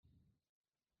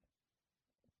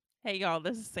Hey y'all,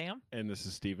 this is Sam, And this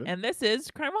is Steven. and this is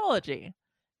Crimology.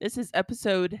 This is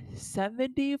episode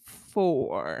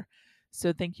 74.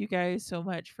 So thank you guys so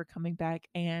much for coming back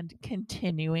and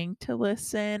continuing to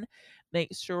listen.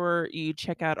 Make sure you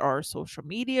check out our social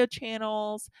media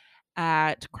channels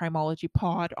at Crimology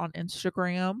Pod on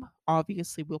Instagram.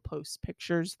 Obviously, we'll post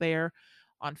pictures there.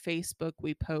 On Facebook,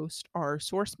 we post our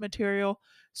source material.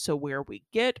 So, where we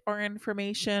get our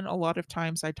information, a lot of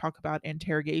times I talk about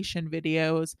interrogation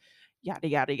videos, yada,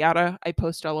 yada, yada. I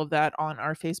post all of that on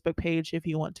our Facebook page. If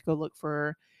you want to go look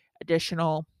for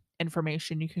additional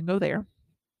information, you can go there.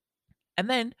 And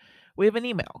then we have an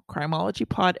email,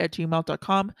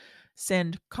 crimologypod@gmail.com.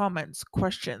 Send comments,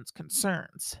 questions,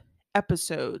 concerns,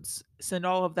 episodes, send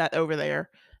all of that over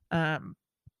there. Um,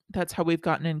 that's how we've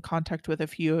gotten in contact with a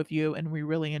few of you, and we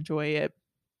really enjoy it.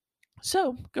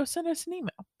 So go send us an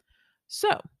email.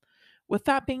 So, with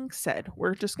that being said,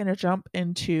 we're just going to jump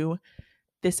into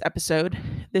this episode.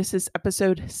 This is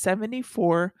episode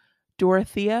 74,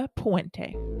 Dorothea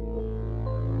Puente.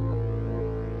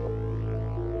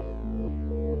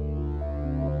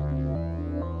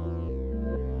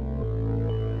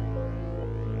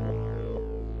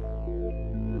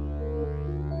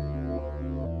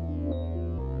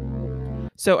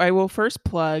 So I will first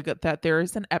plug that there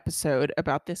is an episode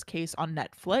about this case on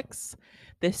Netflix.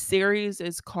 This series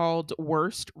is called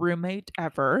Worst Roommate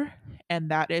Ever, and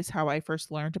that is how I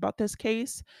first learned about this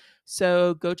case.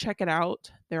 So go check it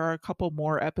out. There are a couple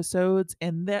more episodes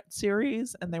in that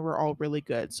series, and they were all really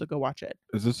good. So go watch it.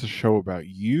 Is this a show about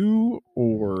you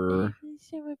or?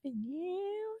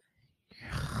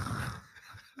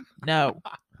 No.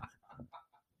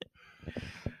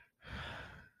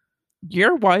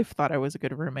 Your wife thought I was a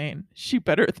good roommate. She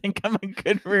better think I'm a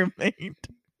good roommate.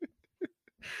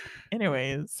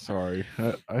 Anyways, Sorry,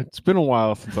 it's been a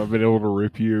while since I've been able to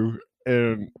rip you,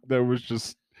 and that was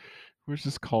just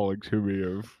calling to me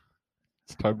of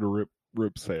it's time to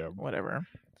rip Sam. whatever.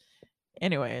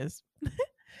 Anyways,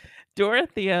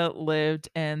 Dorothea lived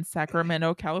in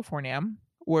Sacramento, California,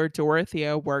 where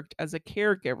Dorothea worked as a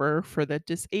caregiver for the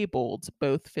disabled,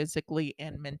 both physically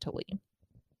and mentally.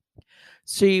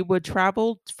 She would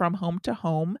travel from home to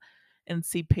home and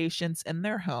see patients in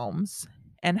their homes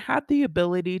and had the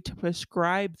ability to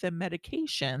prescribe them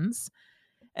medications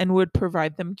and would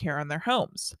provide them care in their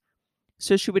homes.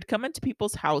 So she would come into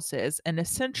people's houses and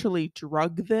essentially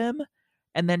drug them,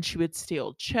 and then she would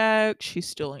steal checks, she's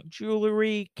stealing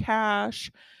jewelry,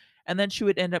 cash, and then she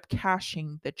would end up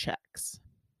cashing the checks.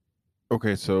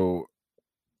 Okay, so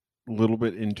a little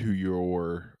bit into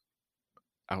your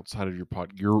outside of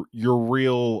your your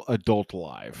real adult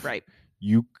life. Right.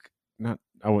 You not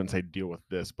I wouldn't say deal with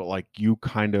this, but like you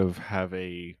kind of have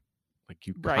you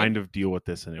Right. kind of deal with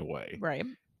this in a way. Right.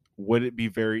 Would it be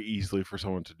very easily for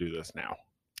someone to do this now?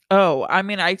 Oh, I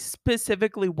mean, I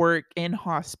specifically work in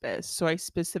hospice. So I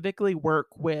specifically work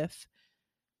with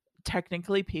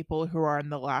technically people who are in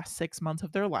the last 6 months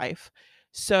of their life.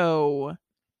 So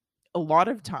a lot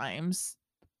of times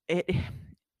it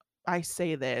I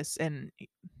say this, and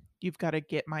you've got to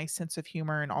get my sense of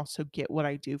humor and also get what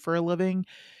I do for a living,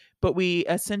 but we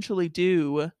essentially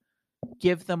do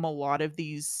give them a lot of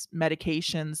these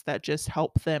medications that just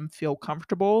help them feel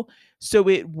comfortable. So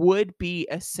it would be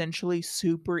essentially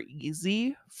super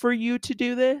easy for you to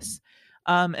do this.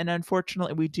 And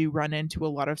unfortunately, we do run into a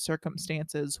lot of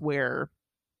circumstances where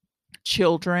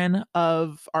children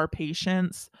of our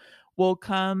patients will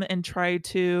come and try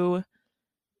to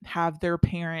have their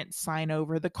parents sign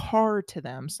over the car to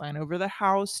them, sign over the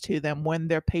house to them when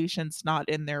their patient's not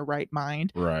in their right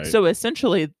mind. Right. So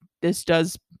essentially, this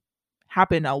does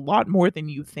happen a lot more than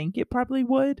you think it probably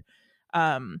would.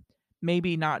 Um,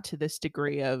 Maybe not to this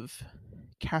degree of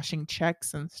cashing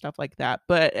checks and stuff like that,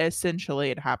 but essentially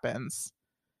it happens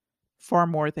far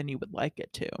more than you would like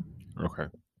it to. Okay.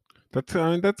 That's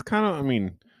kind of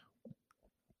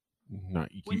not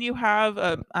When you have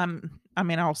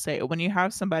I'll say it, when you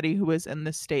have somebody who is in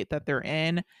the state that they're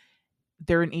in,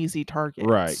 they're an easy target.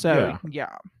 right. So,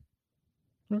 Yeah.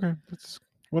 Okay. That's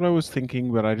what I was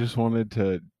thinking, but I just wanted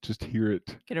to just hear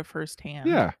it. get it firsthand.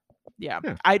 Yeah. Yeah.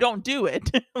 Yeah. I don't do it.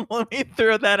 Let me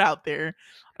throw that out there.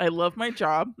 I love my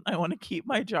job. I want to keep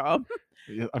my job.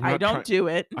 Yeah, I don't do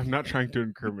it. I'm not trying to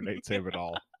incriminate Sam at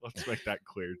all. Let's make that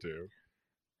clear too.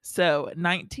 So,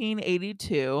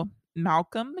 1982,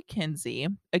 Malcolm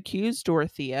McKenzie accused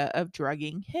Dorothea of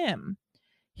drugging him.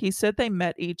 He said they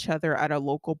met each other at a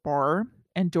local bar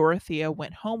and Dorothea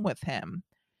went home with him.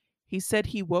 He said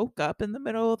he woke up in the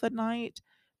middle of the night,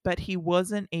 but he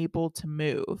wasn't able to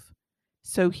move.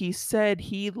 So he said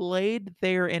he laid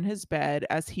there in his bed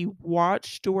as he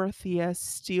watched Dorothea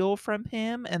steal from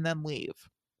him and then leave.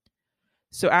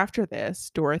 So after this,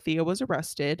 Dorothea was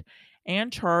arrested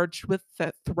and charged with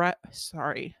theft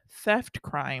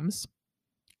crimes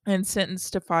and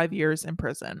sentenced to 5 years in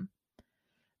prison.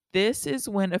 This is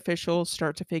when officials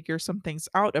start to figure some things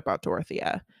out about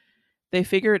Dorothea. They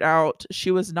figured out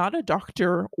she was not a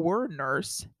doctor or a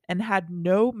nurse and had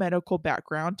no medical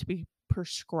background to be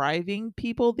prescribing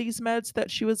people these meds that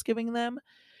she was giving them.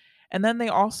 And then they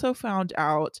also found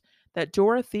out that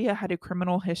Dorothea had a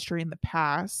criminal history in the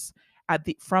past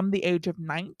from the age of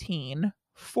 19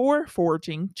 for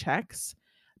forging checks,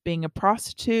 being a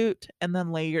prostitute, and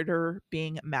then later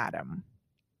being madam.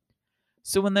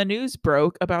 So when the news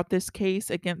broke about this case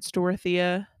against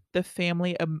Dorothea, the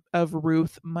family of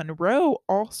Ruth Monroe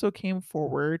also came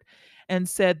forward and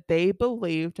said they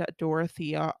believed that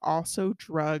Dorothea also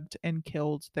drugged and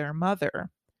killed their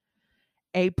mother.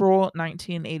 April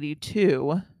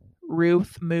 1982,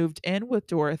 Ruth moved in with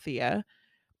Dorothea,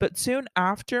 but soon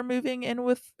after moving in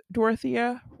with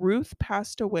Dorothea, Ruth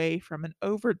passed away from an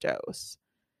overdose.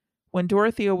 When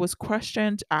Dorothea was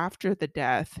questioned after the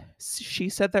death, she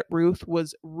said that Ruth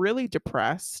was really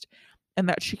depressed and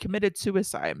that she committed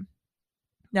suicide.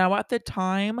 Now, at the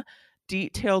time,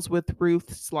 details with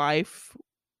Ruth's life,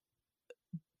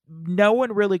 no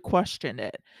one really questioned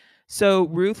it. So,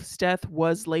 Ruth's death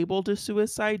was labeled a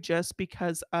suicide just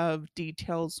because of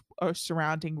details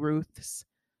surrounding Ruth's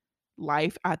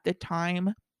life at the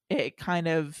time. It kind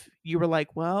of, you were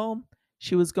like, well,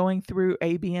 she was going through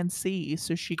A, B, and C,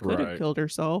 so she could have Right. killed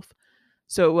herself.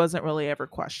 So it wasn't really ever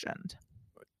questioned.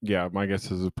 Yeah, my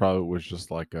guess is it probably was just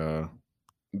like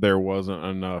there wasn't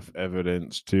enough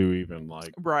evidence to even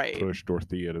like Right, push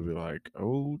Dorothea to be like,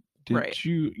 "Oh, right. did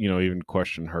you, even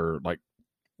question her, like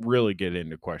really get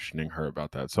into questioning her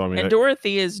about that." So I mean, And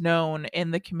Dorothy is known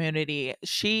in the community.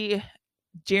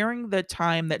 During the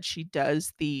time that she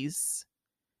does these,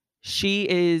 she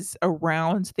is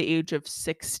around the age of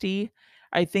 60.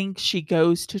 I think she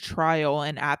goes to trial,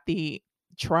 and at the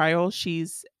trial,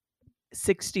 she's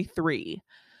 63.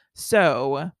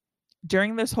 So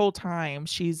during this whole time,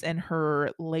 she's in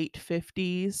her late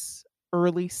 50s,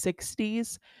 early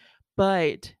 60s,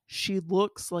 but she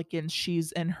looks like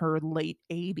she's in her late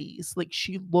 80s. Like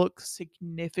she looks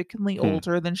significantly hmm,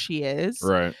 older than she is.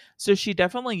 right. So she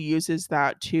definitely uses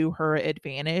that to her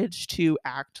advantage to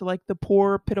act like the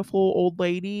poor, pitiful old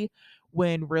lady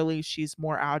when really she's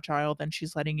more agile than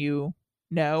she's letting you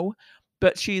know.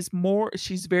 But she's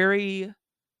very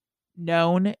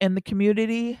known in the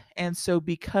community. And so,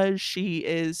 because she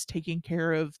is taking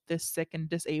care of the sick and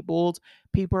disabled,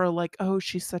 people are like, oh,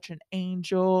 she's such an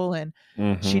angel and she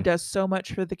Mm-hmm. does so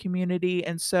much for the community.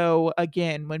 And so,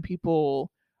 again, when people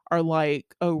are like,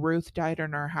 oh, Ruth died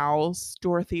in our house,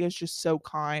 Dorothy is just so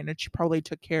kind and she probably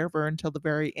took care of her until the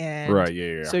very end. Right.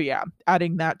 Yeah. Yeah. So, yeah,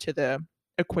 adding that to the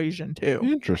equation too.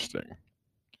 Interesting.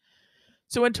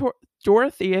 So when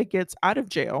Dorothea gets out of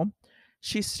jail,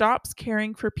 she stops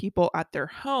caring for people at their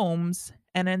homes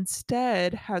and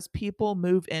instead has people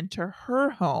move into her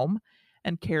home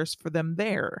and cares for them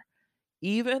there,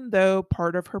 even though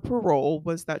part of her parole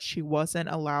was that she wasn't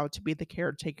allowed to be the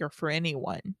caretaker for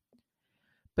anyone.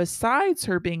 Besides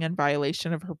her being in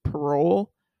violation of her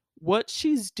parole, what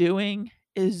she's doing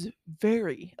is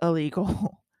very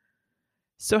illegal.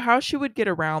 So, how she would get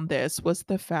around this was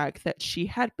the fact that she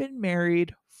had been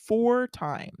married 4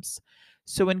 times.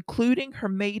 So, including her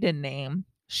maiden name,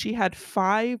 she had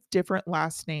 5 different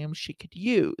last names she could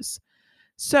use.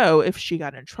 So, if she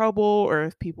got in trouble or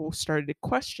if people started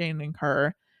questioning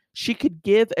her, she could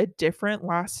give a different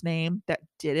last name that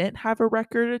didn't have a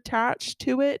record attached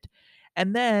to it.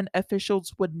 And then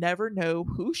officials would never know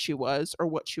who she was or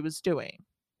what she was doing.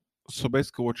 So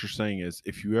basically, what you're saying is,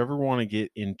 if you ever want to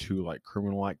get into like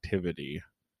criminal activity,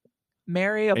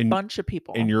 Marry a and bunch of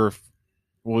and people. you're,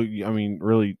 well, I mean,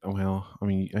 really, well, I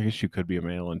mean, I guess you could be a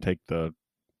male and take the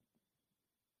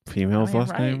I female's mean,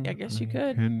 last right. I name. I guess you mean,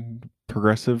 could. and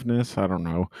progressiveness. I don't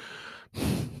know,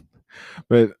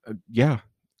 but yeah,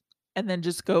 And then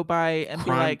just go by and be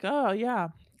crime like, "Oh, yeah.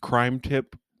 crime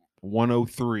tip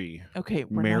 103: Okay,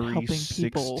 we're not marry helping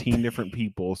people." 16 different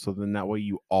people, so then that way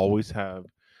you always have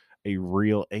a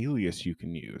real alias you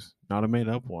can use, not a made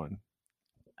up one.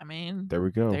 I mean, There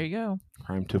we go. there you go.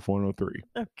 Crime tip 103.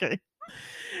 Okay.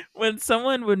 When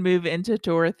someone would move into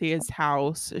Dorothea's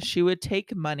house, she would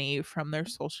take money from their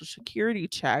social security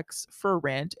checks for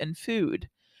rent and food.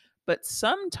 But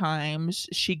sometimes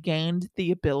she gained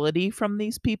the ability from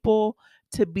these people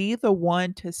to be the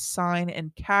one to sign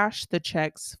and cash the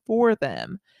checks for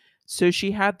them. So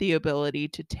she had the ability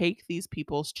to take these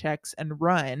people's checks and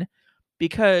run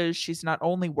because she's not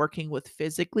only working with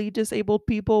physically disabled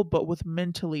people, but with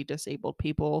mentally disabled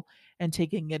people and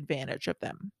taking advantage of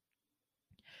them.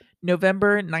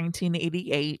 November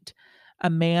 1988, a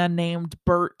man named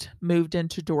Bert moved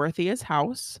into Dorothea's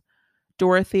house.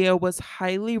 Dorothea was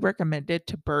highly recommended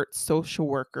to Bert's social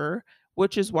worker,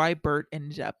 which is why Bert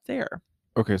ended up there.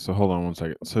 Okay, so hold on one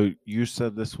second. So you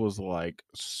said this was like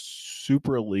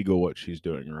super illegal what she's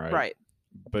doing, right? Right,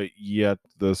 But yet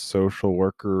the social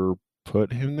worker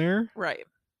put him there? right.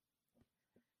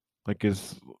 Like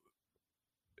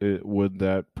would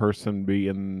that person be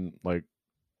in like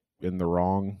in the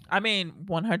wrong? I mean,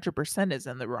 100% is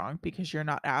in the wrong because you're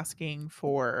not asking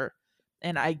for,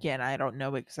 and again, I don't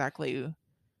know exactly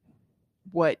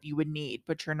what you would need,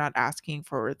 but you're not asking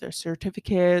for the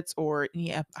certificates or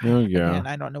any Oh yeah. again,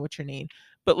 I don't know what you need.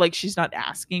 But like she's not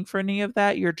asking for any of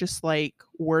that. You're just like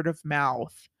word of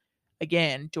mouth.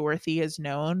 Again, Dorothy is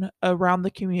known around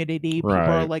the community.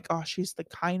 People are Right. like, "Oh, she's the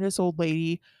kindest old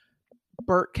lady.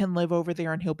 Bert can live over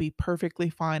there and he'll be perfectly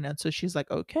fine." And so she's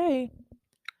like, "Okay."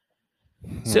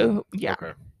 Hmm. So, yeah.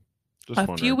 Okay. A Just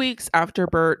few wondering. weeks after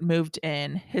Bert moved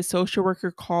in, his social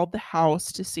worker called the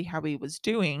house to see how he was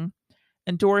doing.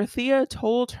 And Dorothea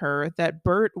told her that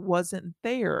Bert wasn't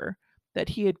there, that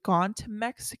he had gone to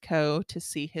Mexico to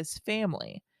see his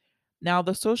family. Now,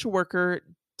 the social worker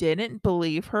didn't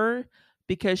believe her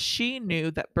because she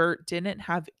knew that Bert didn't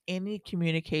have any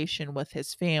communication with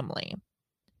his family.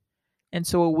 And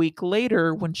so a week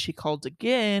later, when she called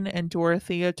again and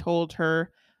Dorothea told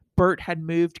her Bert had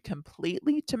moved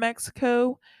completely to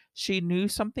Mexico, she knew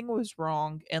something was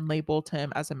wrong and labeled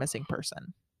him as a missing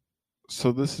person.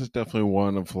 So this is definitely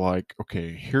one of like,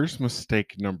 okay, here's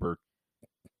mistake number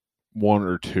one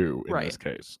or two in Right, this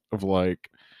case of like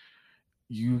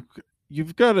you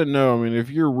you've got to know. I mean, if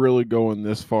you're really going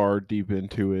this far deep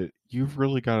into it, you've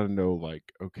really got to know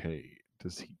like, okay,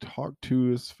 does he talk to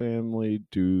his family?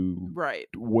 Do right.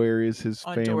 where is his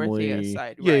On Dorothea's family?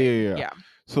 side, Yeah, right. yeah, yeah. Yeah,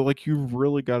 So like you've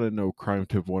really got to know crime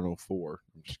tip 104.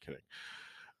 I'm just kidding.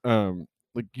 Um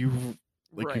like you've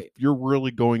like if right, you're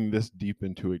really going this deep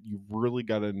into it, you've really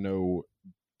got to know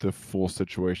the full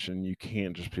situation. You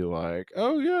can't just be like,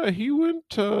 "Oh yeah, he went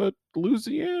to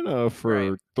Louisiana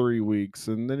right. for 3 weeks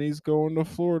and then he's going to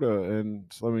Florida."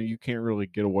 And so, I mean, you can't really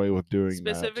get away with doing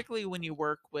that. Specifically when you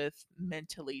work with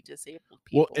mentally disabled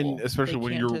Well, and people, they especially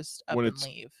can't just up when and it's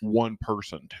leave. one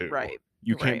person too. Right,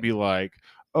 You can't right, be like,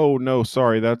 "Oh no,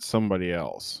 sorry, that's somebody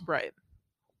else." right,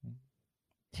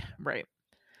 right.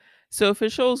 So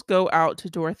officials go out to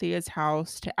Dorothea's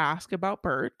house to ask about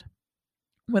Bert.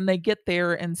 When they get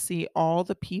there and see all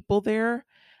the people there,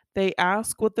 they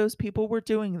ask what those people were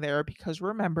doing there because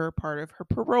remember, part of her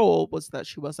parole was that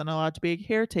she wasn't allowed to be a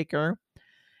caretaker.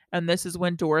 And this is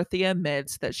when Dorothea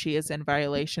admits that she is in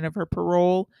violation of her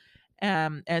parole,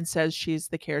 and says she's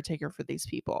the caretaker for these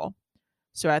people.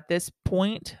 So at this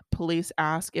point, police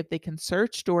ask if they can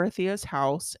search Dorothea's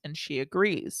house, and she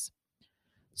agrees.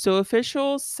 So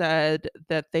officials said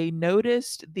that they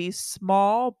noticed these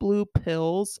small blue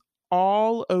pills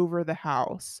all over the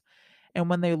house. And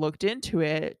when they looked into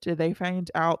it, they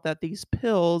found out that these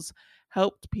pills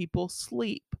helped people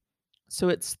sleep. So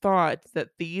it's thought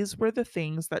that these were the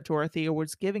things that Dorothea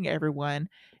was giving everyone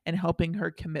and helping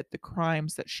her commit the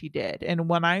crimes that she did. And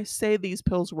when I say these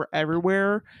pills were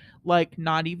everywhere, like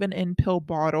not even in pill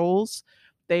bottles,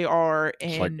 they are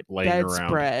Just like in laying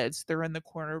around. bedspreads, they're in the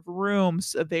corner of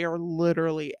rooms, they are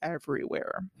literally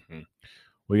everywhere. Mhm.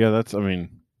 Well, yeah, that's I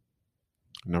mean,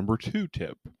 number 2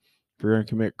 tip. If you're going to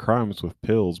commit crimes with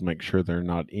pills, make sure they're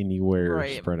not anywhere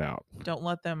Right. spread out. Don't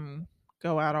let them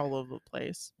go out all over the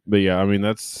place. But yeah, I mean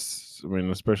I mean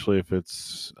especially if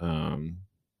it's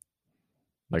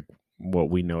like what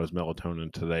we know as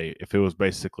melatonin today, if it was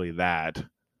basically that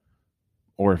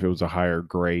or if it was a higher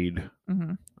grade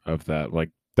Mhm. of that,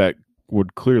 like that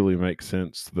would clearly make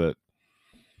sense that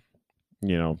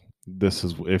this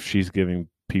is if she's giving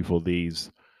people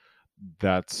these,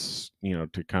 that's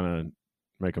to kind of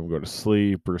make them go to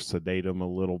sleep or sedate them a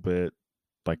little bit.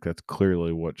 Like that's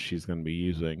clearly what she's going to be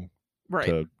using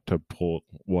Right. to pull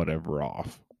whatever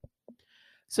off.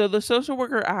 So the social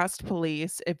worker asked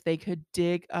police if they could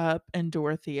dig up in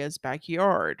Dorothea's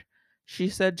backyard. She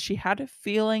said she had a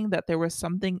feeling that there was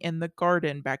something in the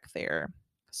garden back there.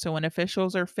 So when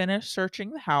officials are finished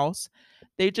searching the house,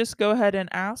 they just go ahead and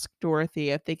ask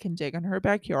Dorothea if they can dig in her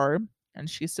backyard, and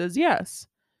she says yes.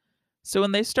 So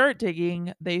when they start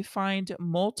digging, they find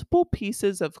multiple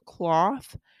pieces of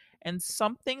cloth and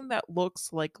something that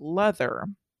looks like leather.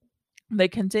 They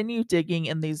continue digging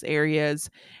in these areas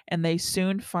and they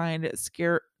soon find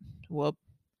well,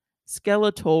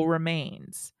 skeletal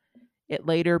remains. It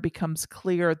later becomes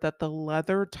clear that the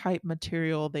leather type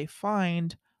material they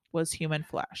find was human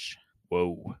flesh.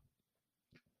 Whoa.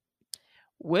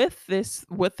 With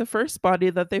the first body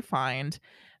that they find,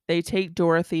 they take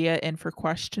Dorothea in for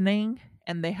questioning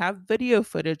and they have video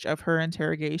footage of her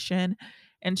interrogation,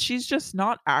 and she's just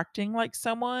not acting like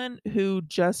someone who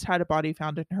just had a body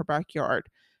found in her backyard.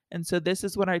 And so this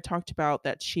is what I talked about,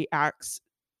 that she acts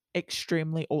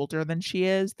extremely older than she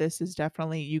is. This is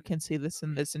definitely, you can see this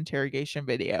in this interrogation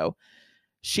video.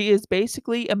 She is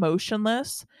basically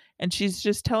emotionless, and she's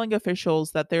just telling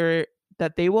officials that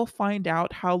they will find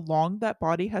out how long that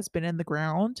body has been in the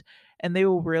ground, and they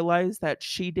will realize that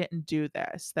she didn't do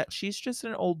this, that she's just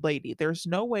an old lady. There's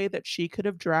no way that she could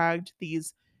have dragged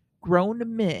these grown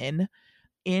men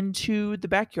into the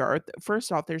backyard.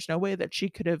 First off, there's no way that she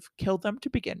could have killed them to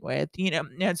begin with,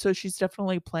 and so she's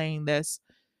definitely playing this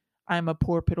I'm a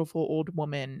poor, pitiful old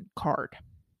woman card.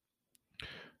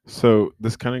 So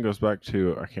this kind of goes back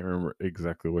to, I can't remember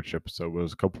exactly which episode it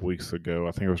was, a couple weeks ago.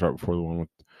 I think it was right before the one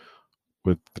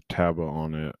with the Taba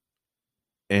on it,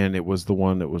 and it was the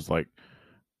one that was like,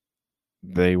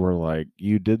 they were like,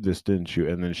 "You did this, didn't you?"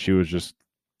 And then she was just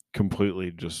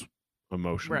completely just Right.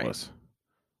 emotionless.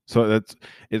 So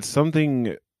it's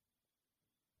something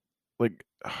like,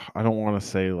 I don't want to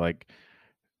say like,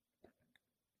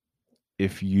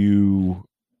 if you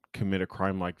commit a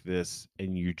crime like this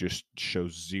and you just show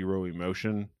zero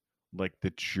emotion, like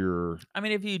that you're, I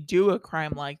mean, if you do a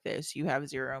crime like this, you have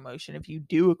zero emotion. If you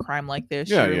do a crime like this,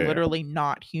 yeah, you're yeah, yeah, literally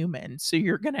not human. So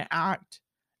you're going to act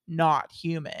not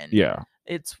human. yeah.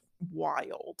 It's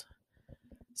wild.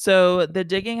 So the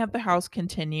digging at the house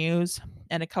continues,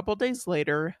 and a couple days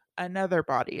later, another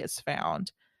body is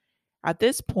found. At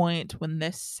this point, when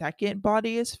this second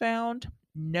body is found,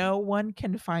 no one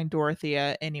can find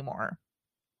Dorothea anymore.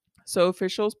 So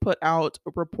officials put out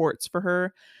reports for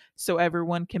her so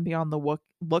everyone can be on the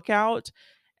lookout,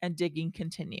 and digging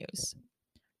continues.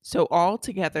 So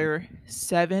altogether,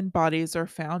 7 bodies are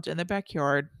found in the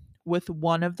backyard, with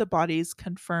one of the bodies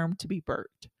confirmed to be Bert.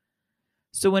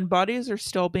 So when bodies are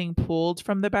still being pulled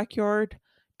from the backyard,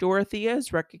 Dorothea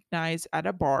is recognized at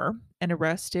a bar and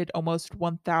arrested almost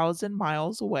 1,000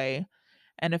 miles away,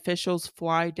 and officials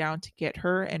fly down to get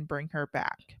her and bring her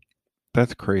back.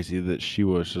 That's crazy that she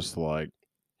was just like,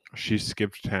 she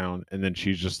skipped town and then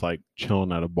she's just like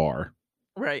chilling at a bar.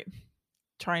 Right.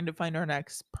 Trying to find our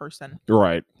next person.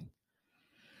 Right.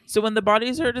 So when the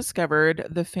bodies are discovered,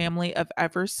 the family of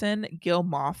Everson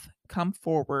Gilmoth come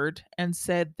forward and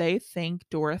said they think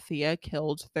Dorothea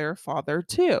killed their father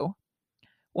too.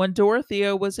 When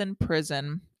Dorothea was in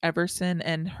prison, Everson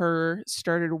and her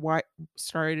started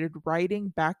writing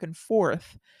back and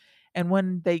forth, and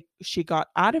when she got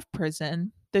out of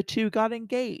prison, the two got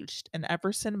engaged and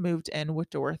Everson moved in with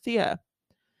Dorothea.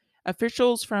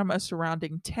 Officials from a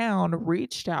surrounding town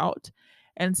reached out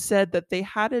and said that they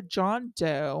had a John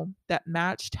Doe that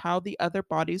matched how the other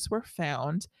bodies were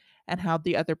found and how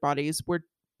the other bodies were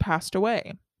passed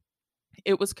away.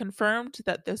 It was confirmed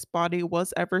that this body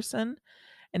was Everson,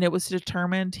 and it was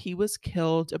determined he was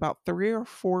killed about 3 or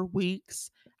 4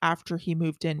 weeks after he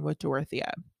moved in with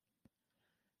Dorothea.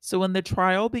 So when the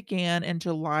trial began in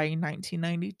July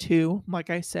 1992, like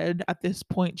I said, at this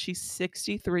point she's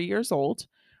 63 years old.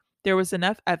 There was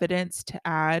enough evidence to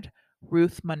add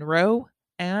Ruth Monroe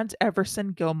and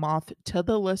Everson Gilmoth to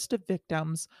the list of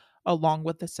victims, along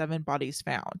with the 7 bodies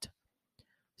found.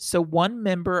 So, one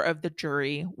member of the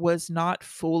jury was not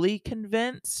fully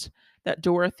convinced that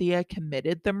Dorothea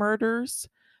committed the murders,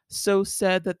 so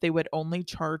said that they would only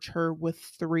charge her with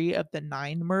 3 of the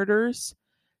 9 murders.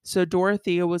 So,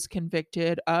 Dorothea was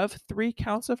convicted of 3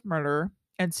 counts of murder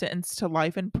and sentenced to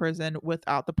life in prison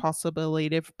without the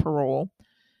possibility of parole.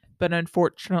 But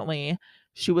unfortunately,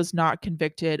 she was not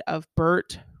convicted of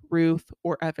Bert, Ruth,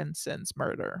 or Evanson's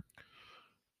murder.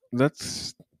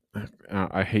 That's,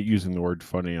 I hate using the word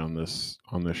funny on this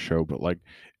show, but like,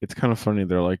 it's kind of funny.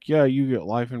 They're like, "Yeah, you get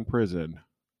life in prison."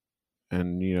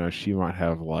 And she might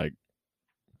have like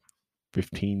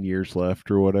 15 years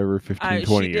left or whatever, 15, She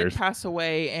 20 did years. pass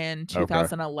away in Okay.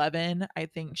 2011. I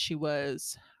think she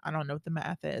was, I don't know what the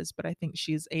math is, but I think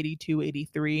she's 82,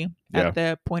 83 Yeah. at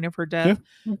the point of her Yeah. death.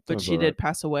 That But sounds she all right. did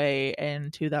pass away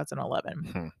in 2011.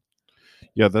 Hmm.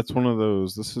 Yeah, that's one of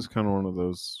those. This is kind of one of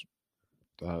those.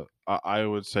 I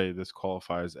would say this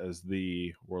qualifies as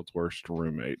the world's worst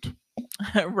roommate.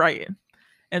 Right.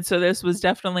 And so this was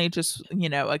definitely just,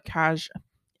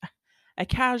 a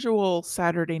casual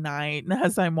Saturday night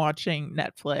as I'm watching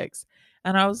Netflix.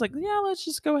 And I was like, "Yeah, let's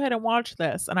just go ahead and watch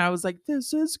this." And I was like,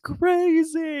 "This is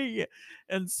crazy."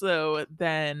 And so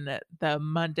then the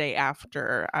Monday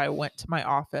after, I went to my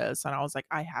office and I was like,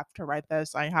 "I have to write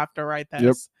this. I have to write Yep.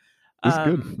 this." It's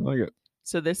good. Um, I like it.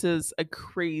 so this is a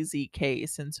crazy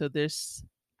case, and so this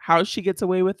how she gets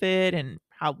away with it and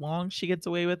how long she gets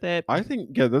away with it. I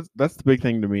think yeah, that's the big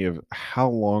thing to me of how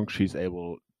long she's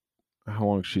able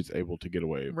to get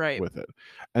away Right. with it.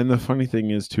 And the funny thing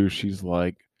is too, she's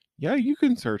like, "Yeah, you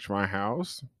can search my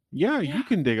house. Yeah, you Yeah.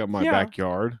 can dig up my Yeah.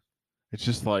 backyard." It's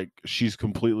just like she's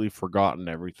completely forgotten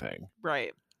everything.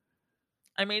 Right.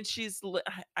 I mean,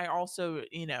 I also,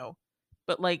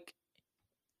 but like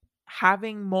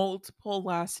having multiple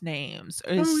last names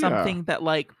is Oh yeah. something that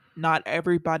like not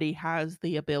everybody has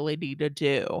the ability to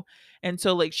do. And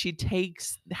so like she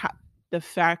takes the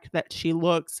fact that she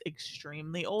looks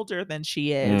extremely older than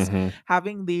she is, Mhm.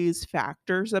 having these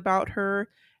factors about her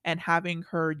and having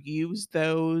her use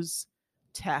those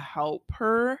to help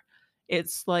her.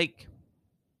 It's like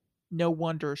no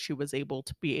wonder she was able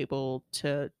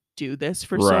to do this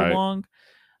for so Right. long.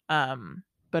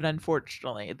 But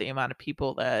unfortunately, the amount of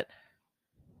people that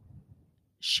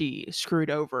she screwed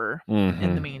over in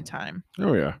the Mhm. meantime.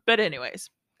 Oh yeah. But anyways,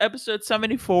 episode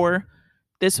 74,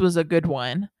 this was a good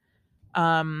one.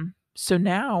 So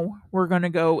now we're going to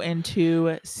go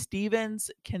into Steven's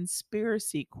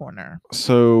conspiracy corner.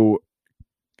 So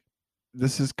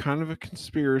this is kind of a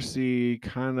conspiracy,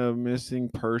 kind of missing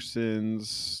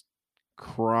persons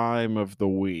crime of the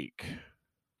week.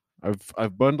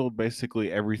 I've bundled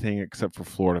basically everything except for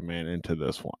Florida Man into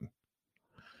this one.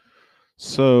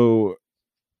 So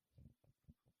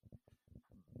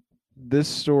this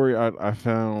story I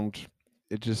found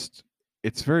it just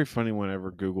it's very funny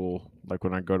whenever Google, like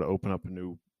when I go to open up a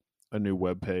new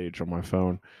web page on my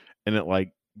phone, and it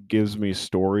like gives me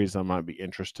stories I might be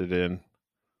interested in.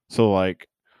 So like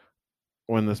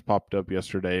when this popped up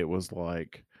yesterday, it was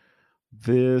like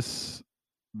this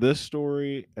this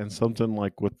story and something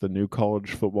like with the new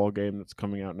college football game that's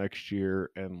coming out next year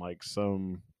and like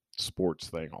some sports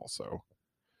thing also.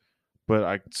 But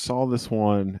I saw this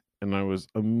one and I was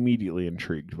immediately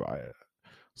intrigued by it.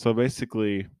 So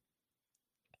basically,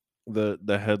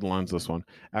 the headlines this one: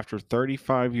 after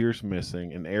 35 years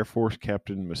missing, an Air Force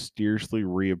captain mysteriously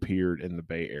reappeared in the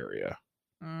Bay Area.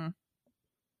 Mm,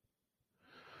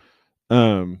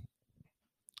 Um,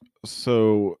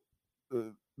 so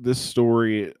this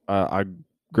story, I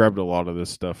grabbed a lot of this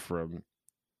stuff from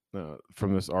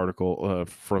this article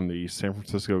from the San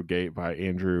Francisco Gate by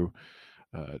Andrew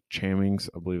Chamings,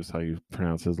 I believe is how you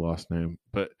pronounce his last name.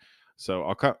 But so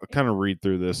I'll kind of read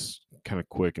through this kind of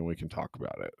quick, and we can talk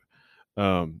about it.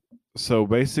 So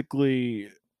basically,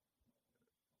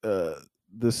 uh,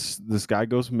 this guy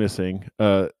goes missing.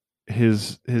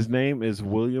 His name is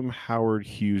William Howard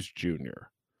Hughes Jr.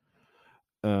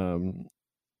 Um,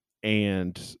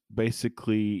 and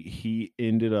basically he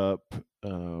ended up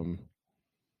um,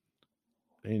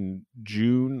 in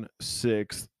June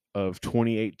 6th of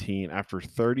 2018 after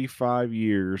 35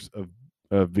 years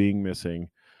of being missing.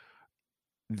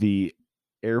 The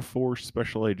Air Force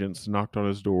special agents knocked on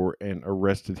his door and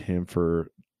arrested him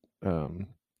for um,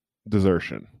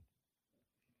 desertion.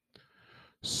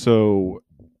 So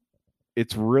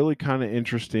it's really kind of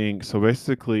interesting. So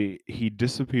basically, he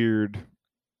disappeared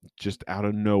just out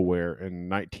of nowhere in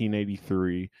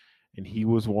 1983, and he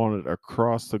was wanted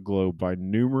across the globe by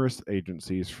numerous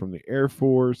agencies from the Air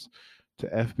Force to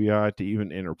FBI to even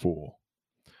Interpol.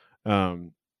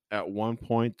 Um, at one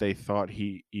point, they thought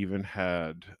he even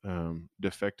had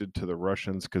defected to the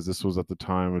Russians because this was at the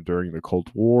time of during the Cold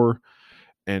War,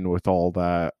 and with all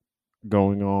that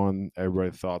going on,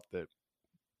 everybody thought that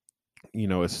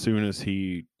as soon as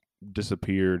he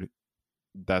disappeared,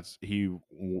 that's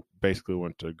basically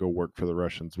went to go work for the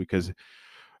Russians because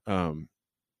um,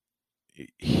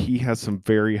 he has some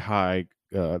very high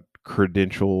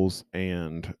credentials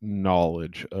and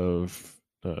knowledge of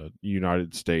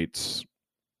United States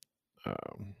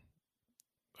um,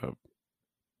 uh,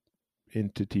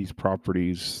 entities,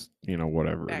 properties,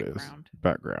 whatever it is,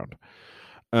 background.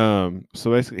 background.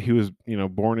 So basically, he was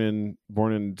born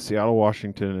in Seattle,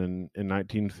 Washington, in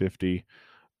 1950.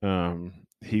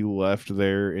 He left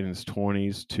there in his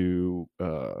 20s to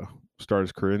start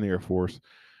his career in the Air Force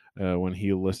when he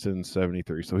enlisted in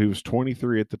 73. So he was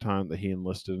 23 at the time that he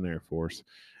enlisted in the Air Force.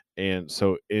 And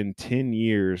so in 10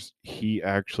 years, he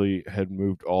actually had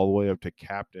moved all the way up to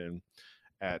captain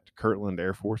at Kirtland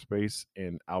Air Force Base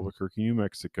in Albuquerque, New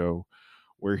Mexico,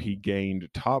 where he gained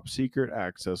top secret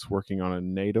access working on a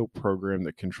NATO program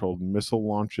that controlled missile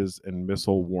launches and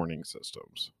missile warning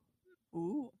systems.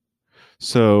 Ooh.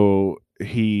 So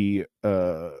he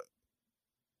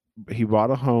he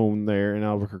bought a home there in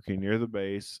Albuquerque near the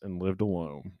base and lived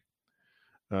alone.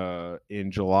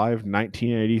 In July of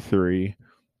 1983,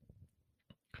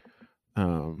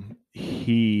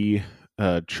 he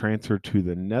transferred to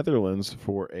the Netherlands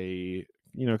for a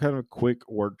kind of quick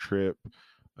work trip,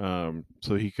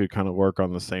 so he could kind of work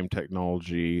on the same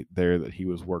technology there that he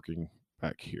was working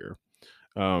back here.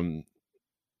 Um,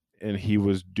 and he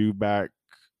was due back.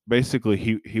 Basically,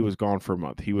 he was gone for a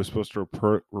month. He was supposed to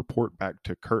report back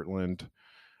to Kirtland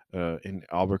in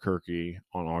Albuquerque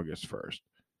on August 1st,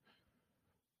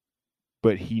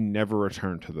 but he never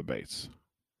returned to the base.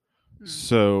 Mm.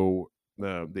 So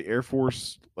the Air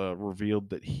Force revealed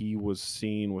that he was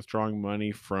seen withdrawing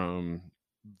money from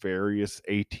various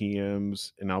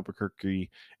ATMs in Albuquerque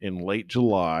in late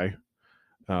July.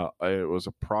 It was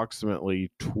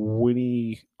approximately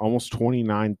almost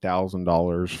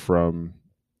 $29,000 from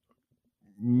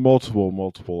multiple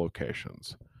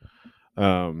locations.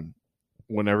 Um,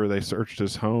 Whenever they searched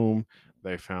his home,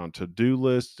 they found to-do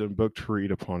lists and book to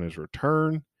read upon his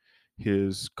return.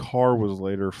 His car was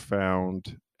later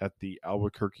found at the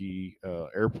Albuquerque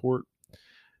airport.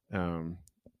 Um,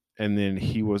 and then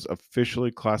he was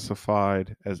officially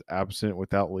classified as absent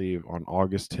without leave on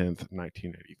August 10th,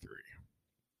 1983.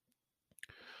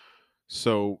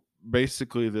 So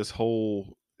basically, this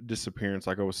whole disappearance,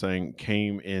 like I was saying,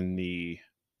 came in the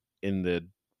in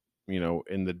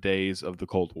the days of the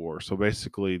Cold War. So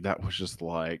basically, that was just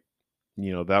like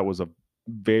that was a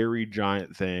very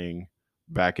giant thing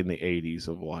back in the 80s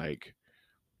of like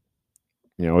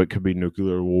it could be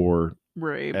nuclear war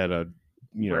Right. at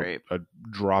Right. a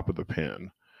drop of the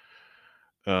pen.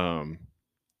 Um,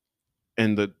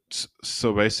 and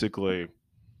so basically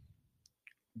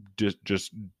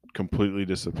just completely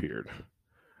disappeared.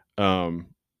 Um,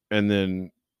 and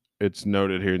then it's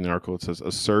noted here in the article. It says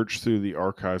a search through the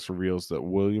archives reveals that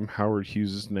William Howard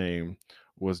Hughes's name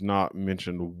was not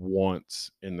mentioned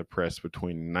once in the press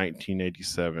between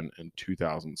 1987 and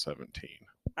 2017.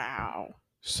 Wow.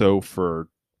 So for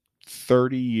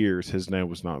 30 years, his name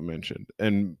was not mentioned.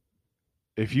 And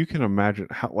if you can imagine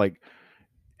how, like,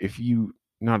 if you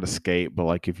not escape, but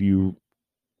like if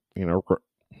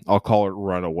I'll call it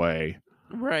run away,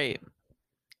 Right.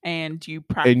 And you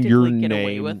and your practically get away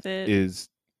name with it. is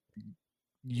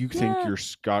you think Yeah. you're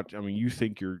Scott. I mean, you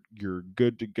think you're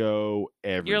good to go.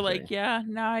 You're like, Everything. yeah,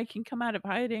 now I can come out of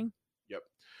hiding. Yep.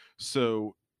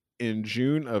 So in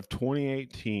June of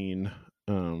 2018,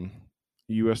 um,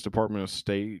 U.S. Department of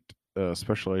State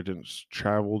special agents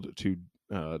traveled to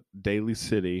Daly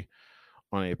City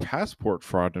on a passport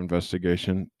fraud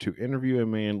investigation to interview a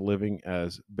man living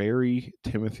as Barry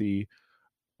Timothy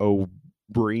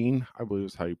O'Brien, I believe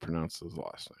is how you pronounce his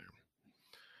last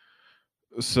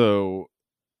name. So,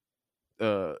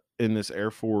 in this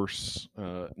Air Force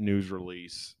news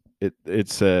release, it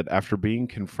said after being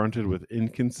confronted with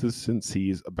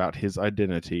inconsistencies about his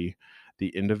identity, the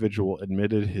individual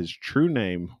admitted his true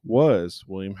name was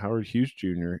William Howard Hughes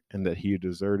Jr. and that he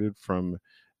deserted from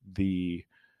the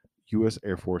U.S.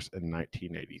 Air Force in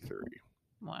 1983.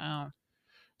 Wow.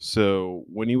 So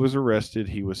when he was arrested,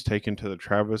 he was taken to the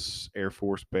Travis Air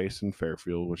Force Base in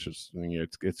Fairfield, which is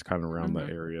it's kind of around the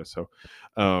Mhm. area. So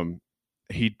um,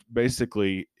 he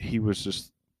was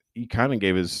just he kind of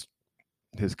gave his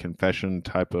confession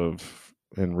type of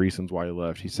and reasons why he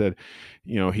left. He said,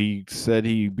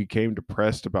 he became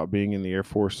depressed about being in the Air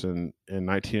Force in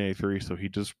 1983, so he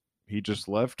just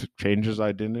left, changed his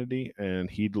identity, and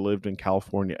he'd lived in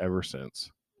California ever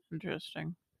since.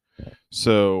 Interesting.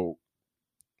 So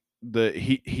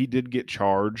he did get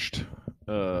charged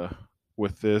uh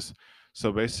with this.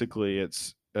 So basically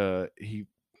it's he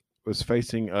was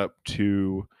facing up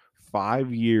to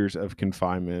 5 years of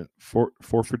confinement,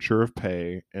 forfeiture of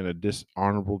pay, and a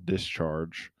dishonorable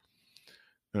discharge.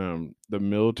 The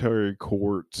military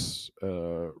court's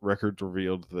records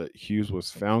revealed that Hughes was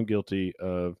found guilty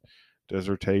of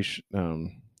desertation,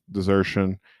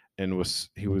 desertion, and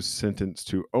he was sentenced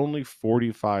to only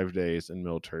 45 days in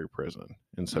military prison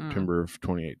in Mm. September of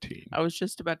 2018. I was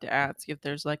just about to ask if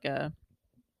there's like a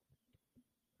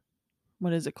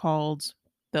what is it called?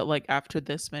 That like after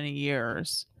this many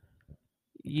years,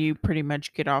 you pretty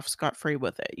much get off scot free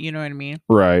with it. You know what I mean?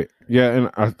 Right. Yeah, and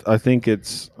I think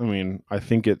I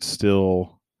think it's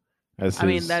still as I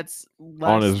mean, his that's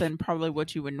on less his than probably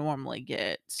what you would normally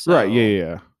get. right. Yeah, So, yeah,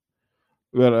 yeah.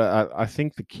 But I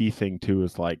think the key thing too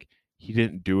is like he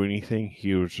didn't do anything.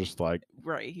 He was just like,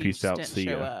 right, he peace just out, didn't see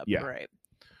show ya. up. Yeah. Right.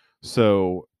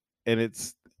 So, and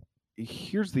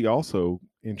here's the also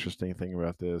interesting thing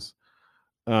about this.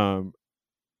 Um,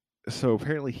 so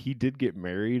apparently he did get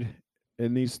married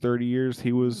in these 30 years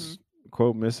he Mhm. was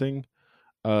quote missing,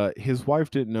 his wife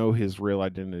didn't know his real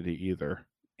identity either.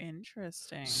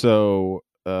 Interesting. So,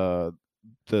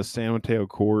 the San Mateo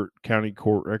County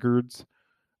Court records,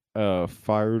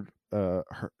 fired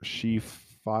her she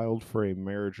filed for a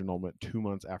marriage annulment 2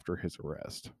 months after his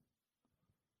arrest.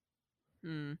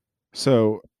 Mm.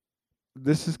 So,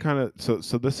 this is kinda so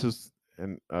this is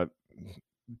and I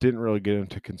didn't really get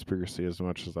into conspiracy as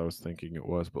much as I was thinking it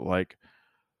was, but, like,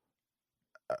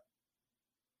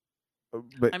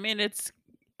 but I mean, it's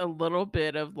a little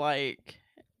bit of, like,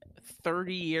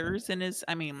 30 years in his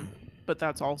but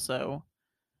that's also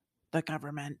the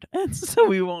government, and so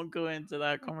we won't go into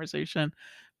that conversation.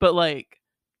 But, like,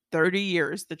 30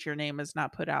 years that your name is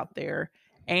not put out there,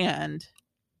 and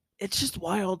it's just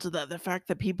wild that the fact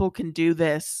that people can do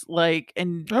this, like,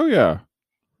 and Oh, yeah.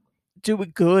 do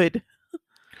it good.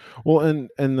 Well, and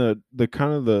the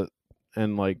kind of the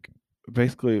and, like,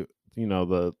 basically,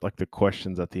 the like, the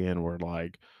questions at the end were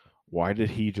like, "Why did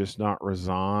he just not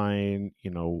resign?"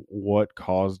 "What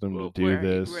caused him to Well, do right,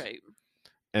 this?" right.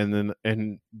 And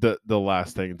the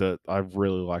last thing that I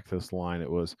really liked this line, it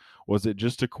was it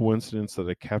just a coincidence that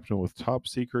a captain with top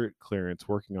secret clearance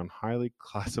working on highly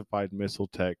classified missile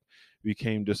tech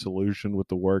became disillusioned with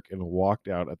the work and walked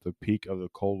out at the peak of the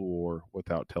Cold War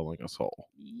without telling us all?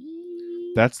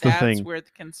 That's the That's thing. where the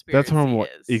That's what I'm conspiracy like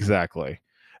is. exactly.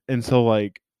 And so,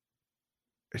 like,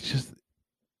 it's just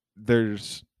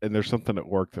there's something at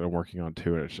work that I'm working on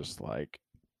too, and it's just like,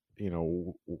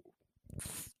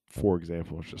 for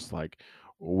example, it's just like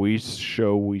we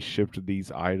shipped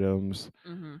these items,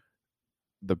 Mhm.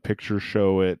 the pictures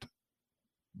show it,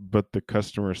 but the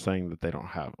customer is saying that they don't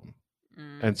have them.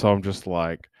 Mm. And so I'm just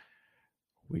like,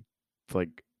 we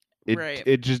like Right.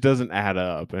 it just doesn't add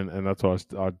up, and that's what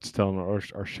I was telling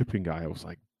our shipping guy. I was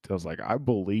like, I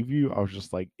believe you. I was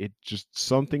just like, it just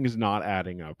something is not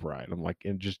adding up right. I'm like,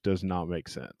 it just does not make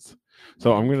sense.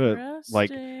 So I'm gonna like,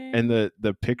 and Interesting.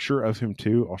 the picture of him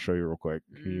too. I'll show you real quick.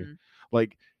 Can you Mm.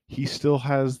 like? He still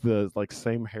has the like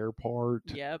same hair part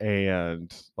Yep.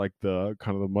 and like the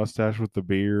kind of the mustache with the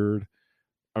beard.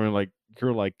 I mean, like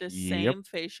you're like, The yep, same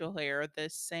facial hair, the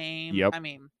same yep,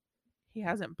 he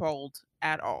hasn't bald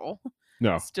at all.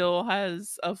 no, Still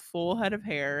has a full head of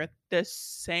hair, the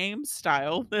same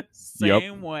style, the yep.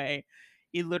 same way.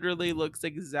 He literally looks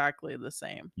exactly the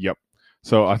same. Yep.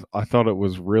 So I thought it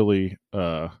was really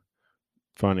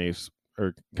funny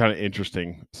or kind of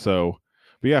interesting. So,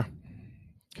 but yeah,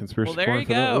 Well, conspiracy there corner you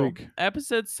for that go. week.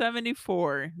 Episode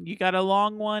 74. You got a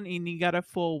long one and you got a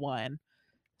full one.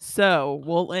 So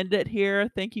we'll end it here.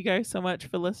 Thank you guys so much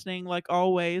for listening. Like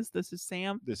always, this is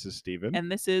Sam, This is Steven.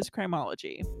 and this is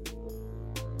Crimology.